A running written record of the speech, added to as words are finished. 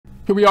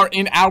Here we are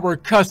in our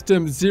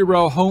custom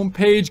Zero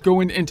homepage,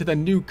 going into the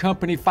new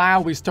company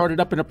file we started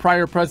up in a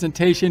prior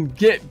presentation.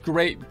 Get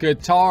Great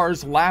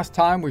Guitars. Last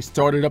time we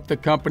started up the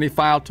company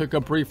file, took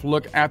a brief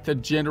look at the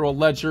general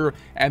ledger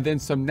and then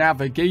some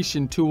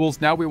navigation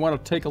tools. Now we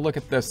want to take a look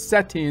at the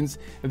settings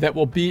that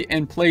will be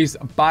in place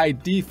by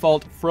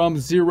default from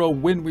Zero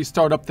when we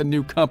start up the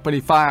new company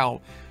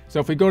file. So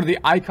if we go to the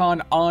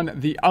icon on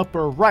the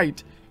upper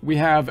right, we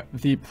have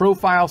the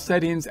profile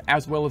settings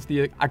as well as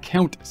the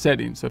account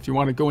settings. So if you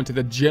want to go into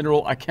the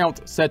general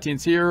account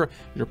settings here,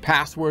 your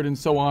password and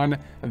so on,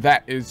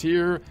 that is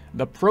here.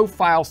 The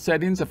profile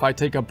settings, if I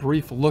take a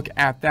brief look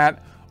at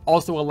that,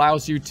 also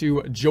allows you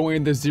to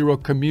join the Zero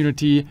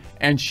community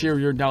and share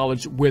your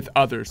knowledge with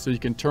others. So you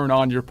can turn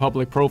on your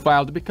public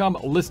profile to become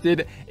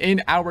listed in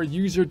our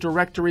user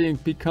directory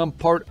and become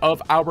part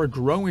of our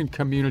growing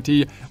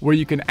community where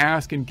you can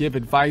ask and give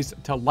advice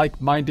to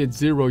like-minded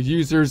Zero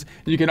users.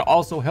 You can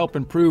also help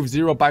improve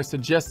Zero by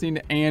suggesting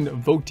and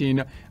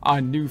voting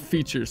on new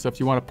features. So if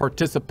you want to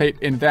participate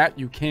in that,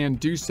 you can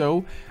do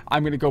so.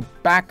 I'm going to go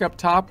back up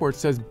top where it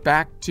says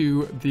back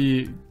to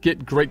the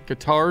Get Great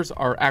Guitars,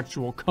 our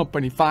actual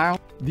company file.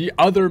 The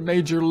other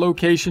major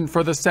location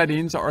for the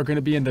settings are going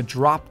to be in the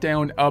drop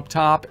down up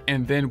top,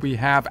 and then we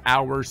have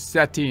our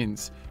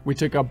settings. We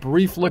took a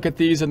brief look at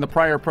these in the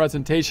prior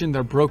presentation.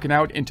 They're broken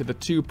out into the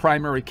two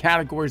primary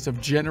categories of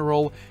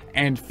general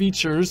and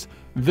features.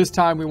 This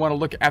time we want to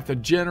look at the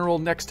general.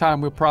 Next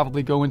time we'll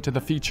probably go into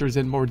the features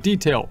in more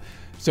detail.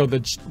 So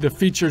the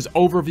features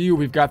overview,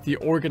 we've got the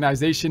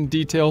organization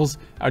details,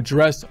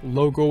 address,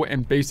 logo,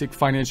 and basic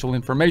financial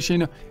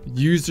information,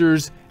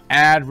 users,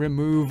 add,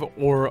 remove,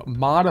 or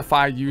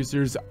modify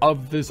users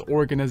of this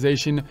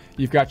organization.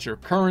 You've got your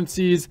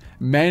currencies,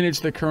 manage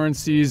the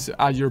currencies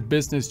your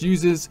business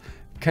uses,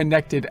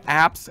 connected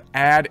apps,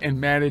 add and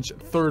manage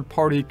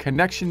third-party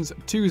connections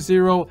to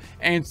Zero,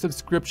 and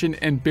subscription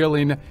and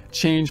billing,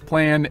 change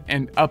plan,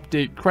 and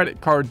update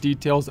credit card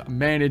details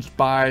managed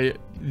by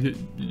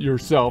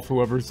yourself,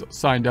 whoever's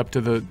signed up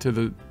to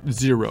the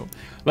Zero.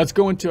 Let's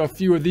go into a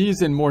few of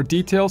these in more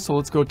detail. So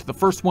let's go to the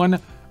first one,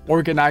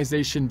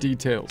 organization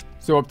details.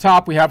 So up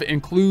top, we have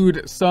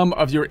include some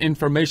of your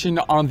information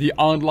on the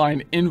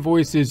online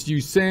invoices you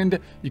send.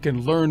 You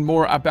can learn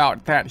more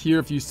about that here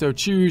if you so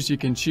choose. You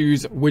can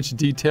choose which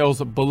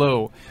details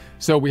below.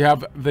 So we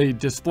have the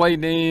display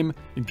name,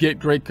 Get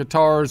Great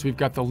Guitars. We've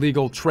got the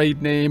legal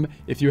trade name.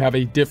 If you have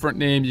a different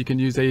name, you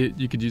could use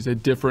a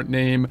different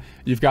name.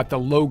 You've got the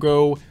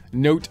logo.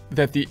 Note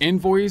that the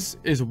invoice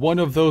is one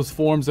of those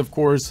forms, of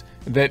course,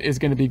 that is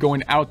going to be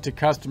going out to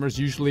customers,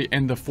 usually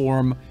in the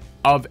form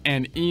of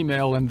an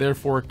email, and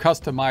therefore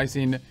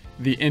customizing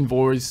the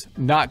invoice,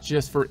 not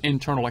just for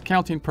internal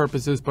accounting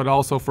purposes, but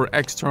also for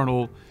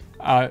external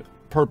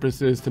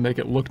purposes to make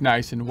it look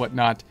nice and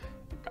whatnot,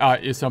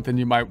 is something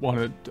you might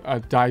want to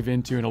dive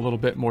into in a little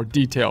bit more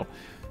detail.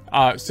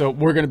 So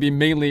we're going to be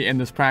mainly in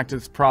this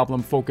practice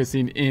problem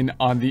focusing in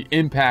on the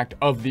impact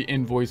of the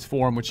invoice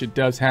form, which it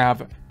does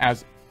have,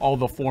 as all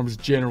the forms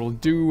generally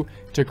do,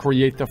 to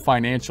create the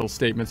financial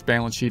statements,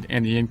 balance sheet,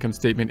 and the income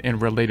statement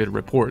and related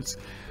reports.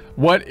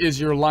 What is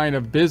your line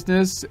of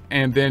business?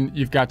 And then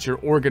you've got your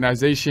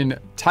organization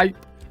type.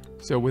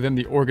 So within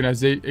the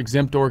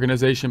exempt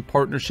organization,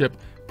 partnership,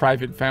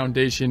 private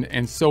foundation,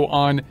 and so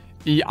on.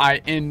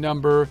 EIN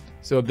number.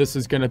 So this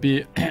is going to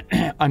be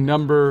a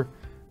number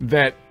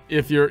that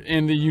if you're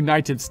in the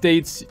United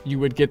States, you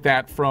would get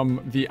that from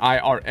the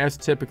IRS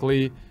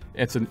typically.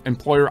 It's an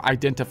employer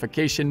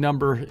identification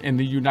number in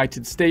the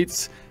United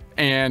States.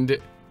 And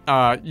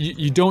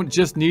you don't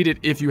just need it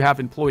if you have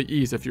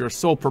employees. If you're a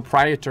sole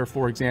proprietor,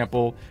 for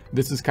example,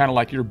 this is kind of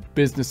like your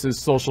business's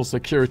social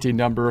security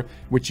number,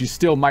 which you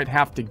still might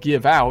have to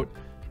give out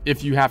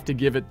if you have to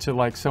give it to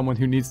like someone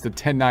who needs to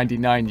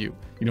 1099 you.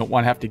 You don't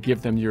want to have to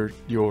give them your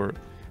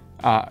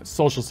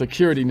social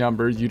security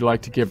number. You'd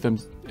like to give them,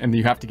 and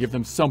you have to give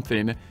them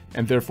something.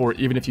 And therefore,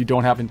 even if you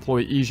don't have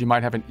employees, you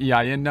might have an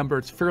EIN number.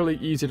 It's fairly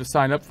easy to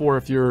sign up for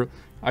if you're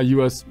a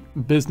U.S.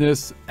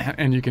 business,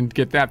 and you can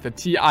get that, the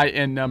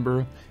TIN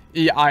number,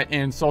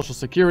 EIN, social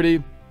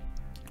security,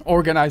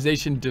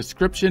 organization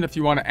description if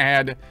you want to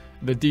add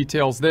the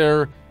details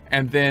there,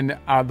 and then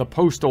the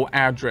postal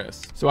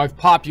address. So I've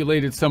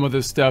populated some of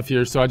this stuff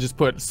here. So I just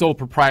put sole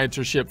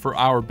proprietorship for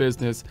our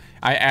business.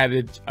 I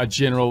added a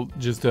general,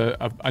 just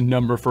a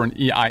number for an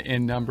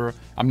EIN number.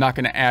 I'm not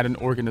going to add an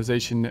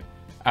organization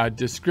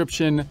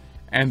description.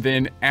 And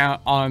then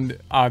on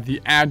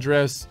the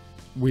address,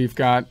 we've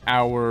got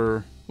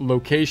our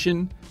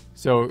location.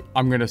 So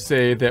I'm going to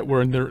say that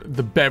we're in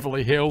the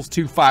Beverly Hills,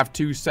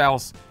 252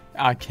 South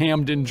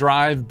Camden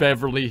Drive,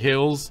 Beverly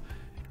Hills.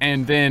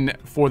 And then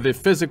for the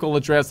physical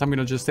address, I'm going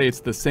to just say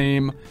it's the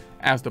same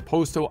as the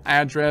postal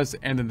address.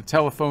 And then the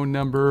telephone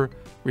number,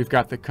 we've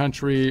got the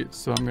country.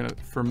 So I'm going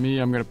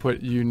to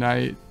put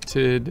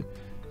United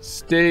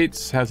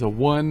States, has a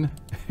 1,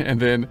 and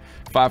then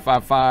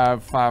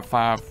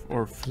 55555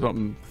 or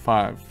something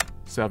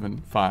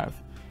 575,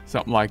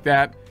 something like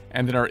that.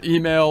 And then our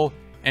email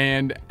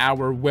and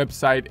our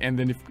website. And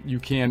then if you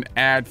can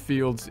add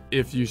fields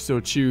if you so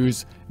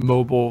choose: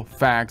 mobile,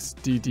 fax,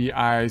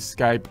 DDI,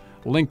 Skype,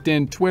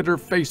 LinkedIn, Twitter,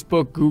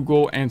 Facebook,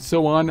 Google, and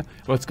so on.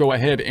 Let's go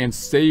ahead and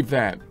save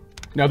that.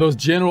 Now, those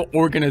general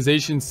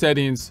organization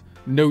settings,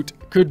 note,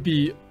 could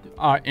be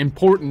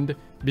important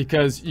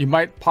because you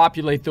might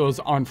populate those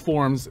on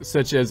forms,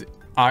 such as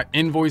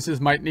invoices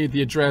might need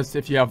the address.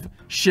 If you have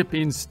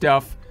shipping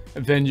stuff,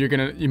 then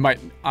you might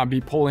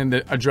be pulling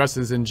the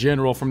addresses in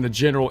general from the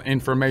general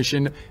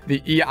information.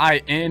 The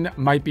EIN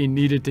might be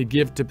needed to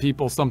give to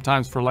people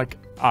sometimes for like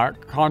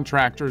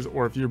contractors,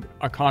 or if you're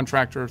a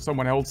contractor or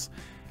someone else,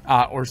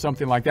 or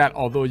something like that,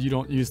 although you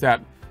don't use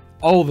that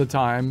all the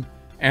time.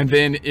 And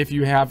then if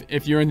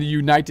you're in the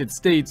United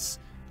States,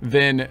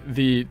 then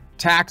the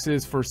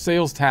taxes for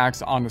sales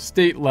tax on the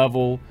state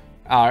level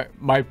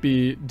might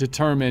be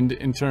determined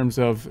in terms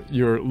of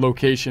your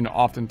location.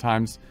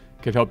 Oftentimes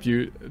could help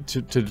you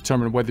to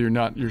determine whether or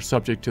not you're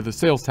subject to the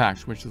sales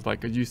tax, which is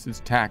like a usage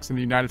tax in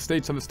the United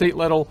States on the state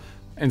level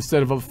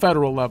instead of a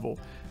federal level.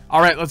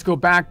 All right, let's go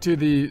back to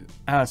the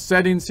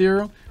settings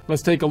here.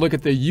 Let's take a look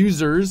at the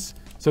users.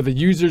 So the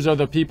users are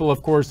the people,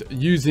 of course,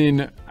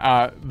 using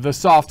the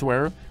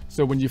software.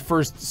 So when you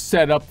first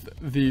set up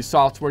the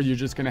software, you're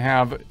just going to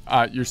have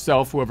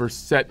yourself, whoever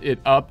set it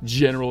up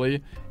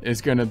generally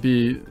is going to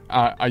be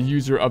a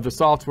user of the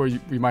software.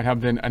 We might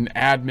have then an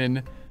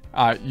admin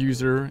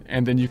user,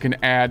 and then you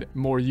can add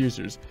more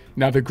users.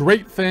 Now, the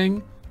great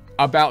thing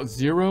about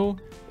Xero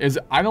is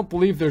I don't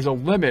believe there's a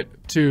limit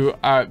to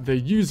the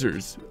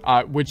users,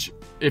 which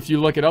if you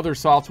look at other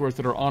softwares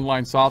that are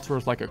online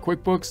softwares like a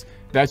QuickBooks,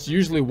 that's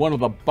usually one of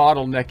the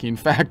bottlenecking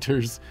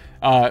factors,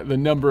 the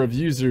number of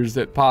users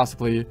that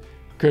possibly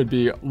could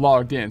be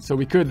logged in. So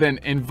we could then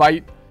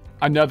invite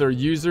another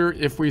user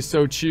if we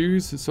so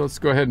choose. So let's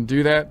go ahead and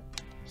do that.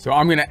 So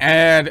I'm going to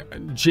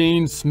add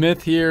Jane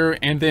Smith here,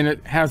 and then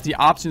it has the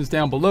options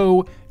down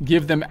below,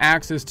 give them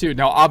access to.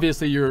 Now,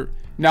 obviously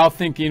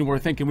we're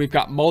thinking we've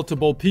got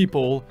multiple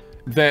people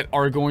that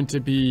are going to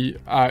be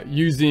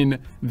using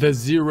the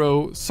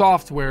Xero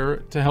software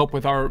to help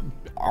with our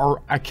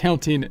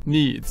accounting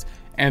needs.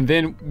 And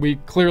then we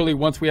clearly,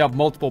 once we have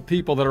multiple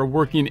people that are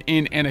working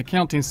in an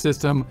accounting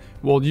system,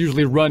 we'll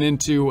usually run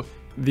into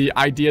the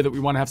idea that we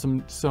want to have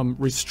some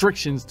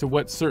restrictions to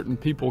what certain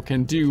people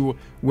can do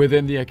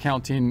within the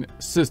accounting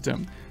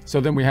system. So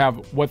then we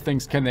have what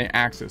things can they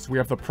access. We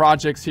have the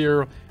projects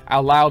here.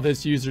 Allow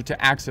this user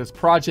to access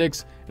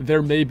projects.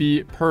 There may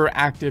be per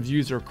active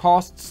user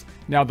costs.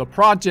 Now, the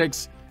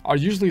projects are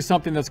usually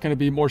something that's going to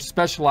be more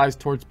specialized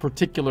towards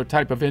particular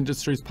type of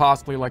industries,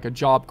 possibly like a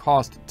job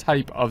cost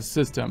type of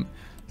system.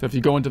 So if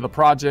you go into the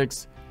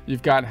projects,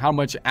 you've got how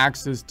much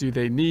access do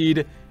they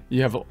need.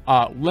 You have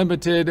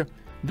limited.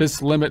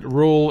 This limit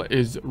rule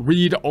is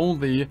read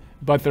only,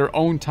 but their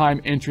own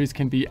time entries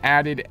can be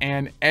added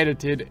and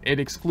edited. It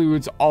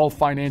excludes all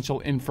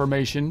financial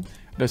information.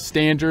 The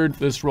standard,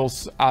 this rule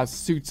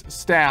suits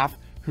staff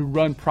who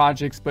run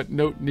projects but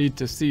don't need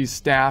to see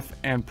staff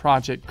and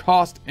project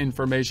cost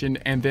information.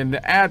 And then the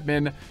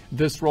admin,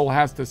 this role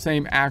has the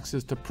same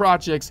access to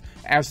projects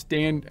as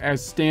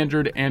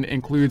standard and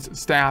includes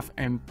staff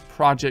and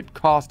project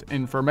cost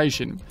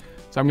information.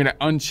 So I'm going to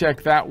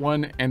uncheck that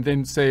one and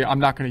then say I'm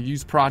not going to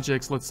use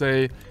projects, let's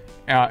say,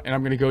 and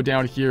I'm going to go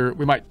down here.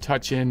 We might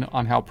touch in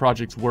on how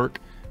projects work,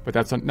 but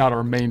that's not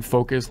our main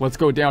focus. Let's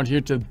go down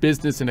here to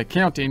business and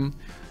accounting.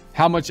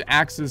 How much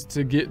access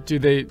to get do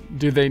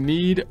they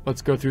need?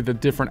 Let's go through the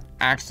different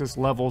access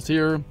levels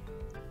here.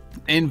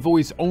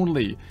 Invoice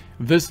only.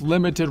 This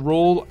limited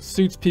role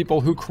suits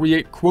people who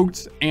create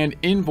quotes and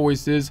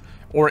invoices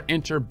or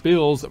enter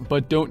bills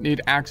but don't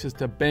need access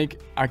to bank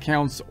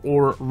accounts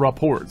or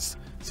reports.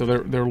 So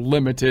they're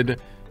limited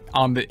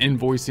on the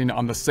invoicing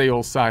on the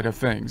sales side of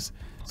things.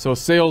 So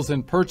sales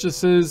and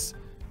purchases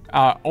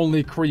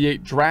only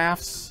create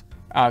drafts.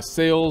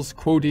 Sales,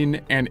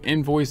 quoting, and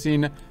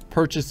invoicing.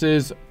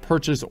 Purchases,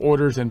 purchase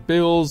orders and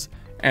bills,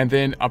 and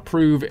then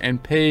approve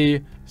and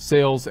pay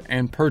sales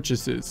and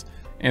purchases.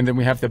 And then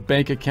we have the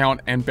bank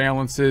account and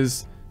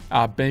balances.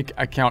 Bank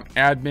account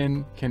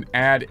admin can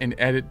add and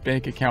edit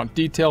bank account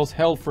details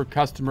held for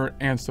customer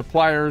and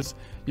suppliers.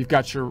 You've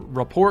got your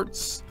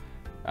reports,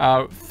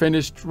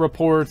 finished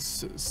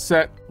reports,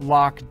 set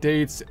lock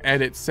dates,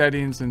 edit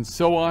settings, and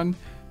so on.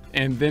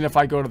 And then if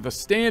I go to the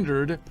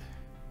standard,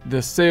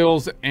 the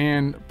sales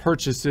and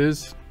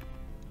purchases,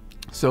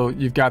 so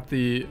you've got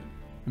the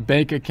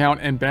bank account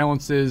and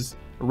balances,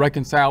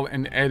 reconcile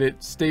and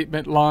edit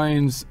statement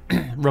lines,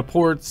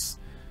 reports,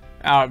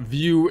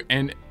 view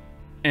and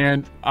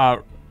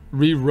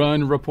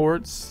rerun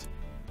reports,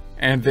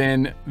 and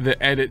then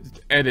the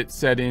edit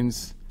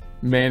settings,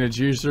 manage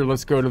user.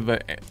 Let's go to the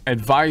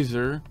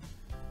advisor.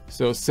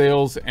 So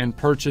sales and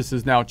purchase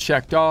is now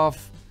checked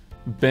off.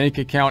 Bank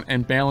account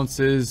and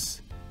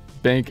balances,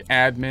 bank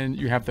admin,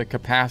 you have the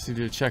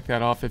capacity to check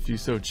that off if you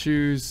so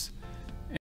choose.